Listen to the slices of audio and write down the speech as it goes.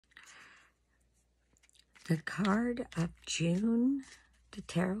The card of June, the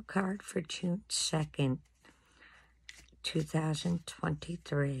tarot card for June 2nd,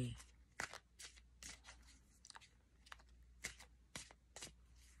 2023.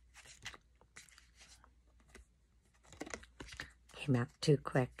 Came out too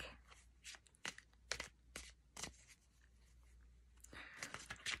quick.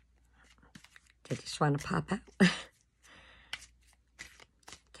 They just want to pop out.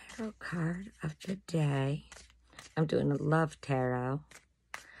 Tarot card of the day. I'm doing a love tarot.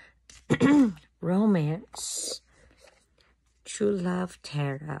 Romance. True love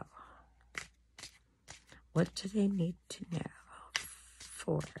tarot. What do they need to know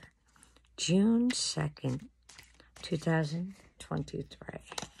for June 2nd, 2023?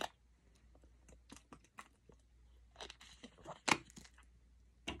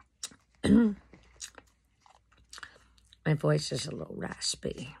 My voice is a little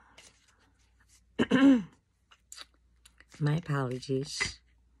raspy. My apologies.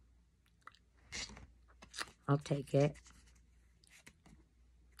 I'll take it.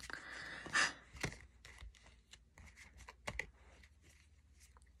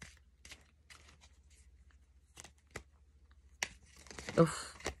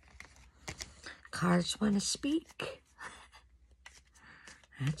 Oof. Cards want to speak.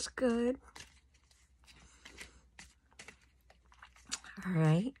 That's good. All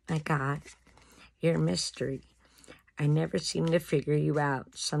right, I got your mystery. I never seem to figure you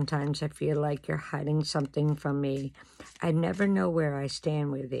out. Sometimes I feel like you're hiding something from me. I never know where I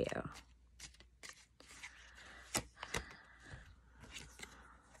stand with you.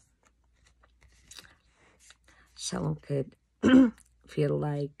 Someone could feel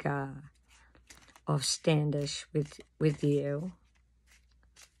like offstandish with you.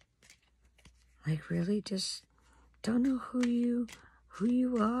 Like really just don't know who you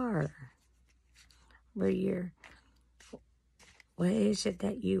are. What is it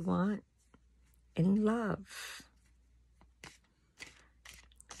that you want in love?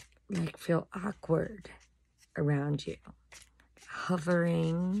 Like feel awkward around you.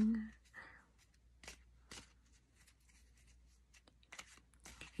 Hovering.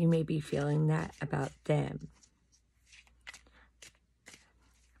 You may be feeling that about them.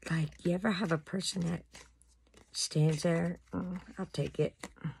 Like, you ever have a person that stands there? I'll take it.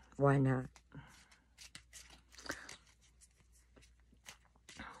 Why not?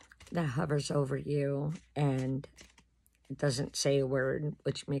 That hovers over you and doesn't say a word,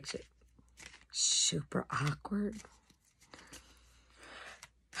 which makes it super awkward.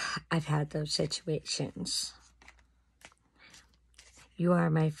 I've had those situations. You are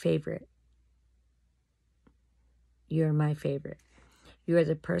my favorite. You're my favorite. You are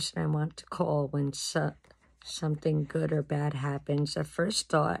the person I want to call when something good or bad happens. The first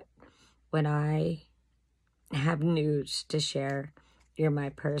thought when I have news to share, you're my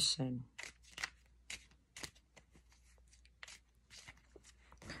person.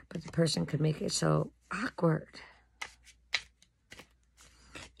 But the person could make it so awkward.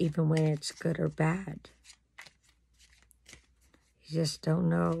 Even when it's good or bad. You just don't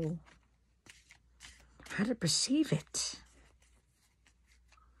know how to perceive it.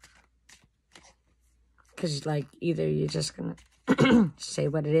 Because, like, either you're just going to say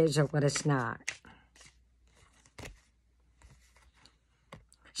what it is or what it's not.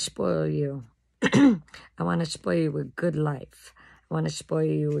 Spoil you. I want to spoil you with good life. I want to spoil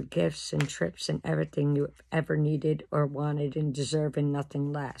you with gifts and trips and everything you've ever needed or wanted and deserve and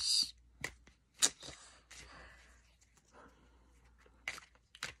nothing less.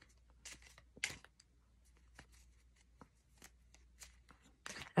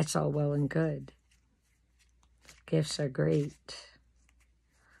 That's all well and good. Gifts are great.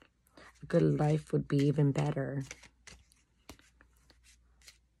 A good life would be even better.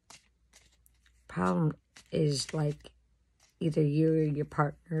 Problem is, like, either you or your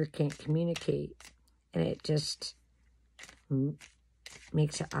partner can't communicate, and it just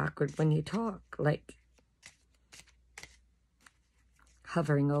makes it awkward when you talk, like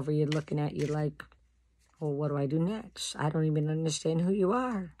hovering over you, looking at you like, well, what do I do next? I don't even understand who you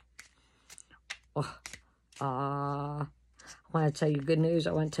are. Oh, I want to tell you good news,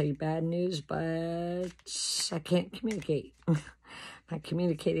 I want to tell you bad news, but I can't communicate. My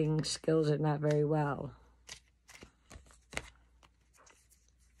communicating skills are not very well.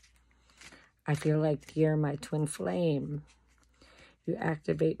 I feel like you're my twin flame. You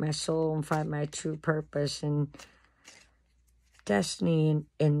activate my soul and find my true purpose and destiny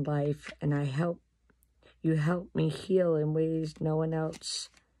in life, and you help me heal in ways no one else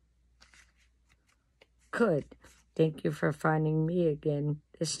could. Thank you for finding me again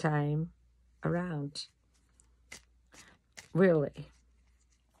this time around. really,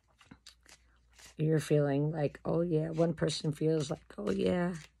 you're feeling like, oh yeah, one person feels like, oh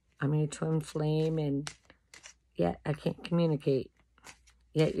yeah, I'm in a twin flame, and yet I can't communicate.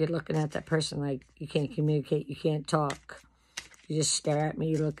 Yet you're looking at that person like you can't communicate, you can't talk. You just stare at me,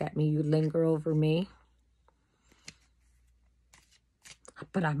 you look at me, you linger over me.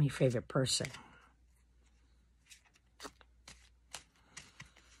 But I'm your favorite person.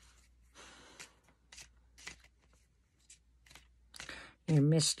 You're a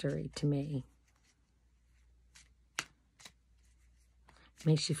mystery to me.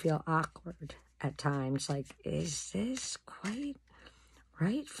 Makes you feel awkward at times. Like, is this quite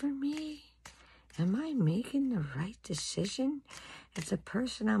right for me? Am I making the right decision if the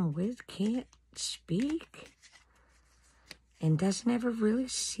person I'm with can't speak and doesn't ever really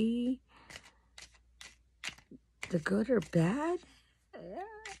see the good or bad?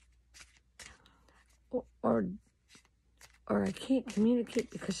 Or I can't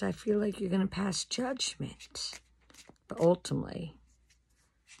communicate because I feel like you're going to pass judgment. But ultimately,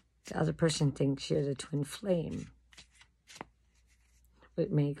 the other person thinks you're the twin flame.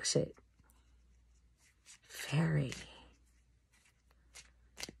 It makes it very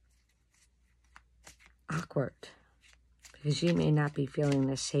awkward because you may not be feeling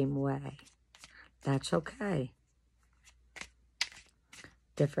the same way. That's okay.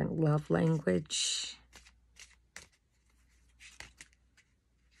 Different love language.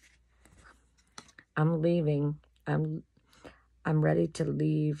 I'm leaving. I'm ready to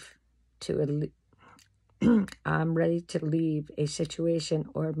leave I'm ready to leave a situation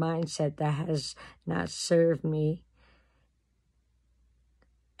or mindset that has not served me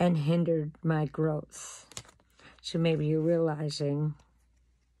and hindered my growth. So maybe you're realizing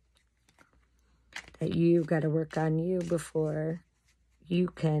that you've got to work on you before you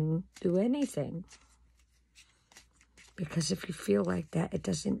can do anything. Because if you feel like that, it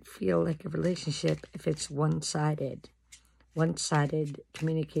doesn't feel like a relationship if it's one-sided. One-sided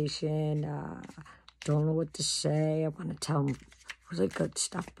communication, don't know what to say. I want to tell them really good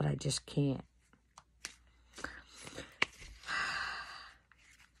stuff, but I just can't.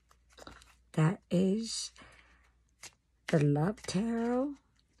 That is the Love Tarot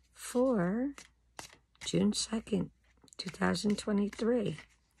for June 2nd, 2023.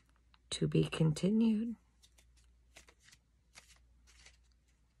 To be continued.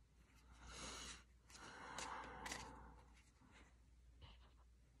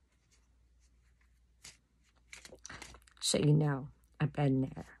 So you know, I've been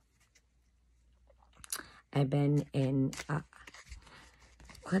there. I've been in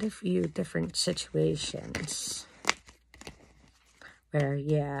quite a few different situations where,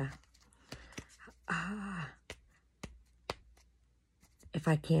 yeah, if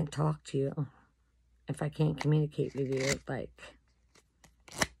I can't talk to you, if I can't communicate with you, like,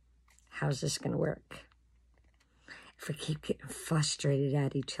 how's this going to work? If we keep getting frustrated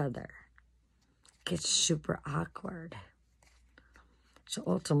at each other, it gets super awkward. So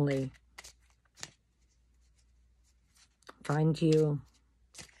ultimately, find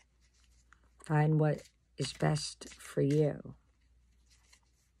what is best for you.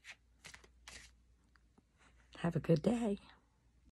 Have a good day.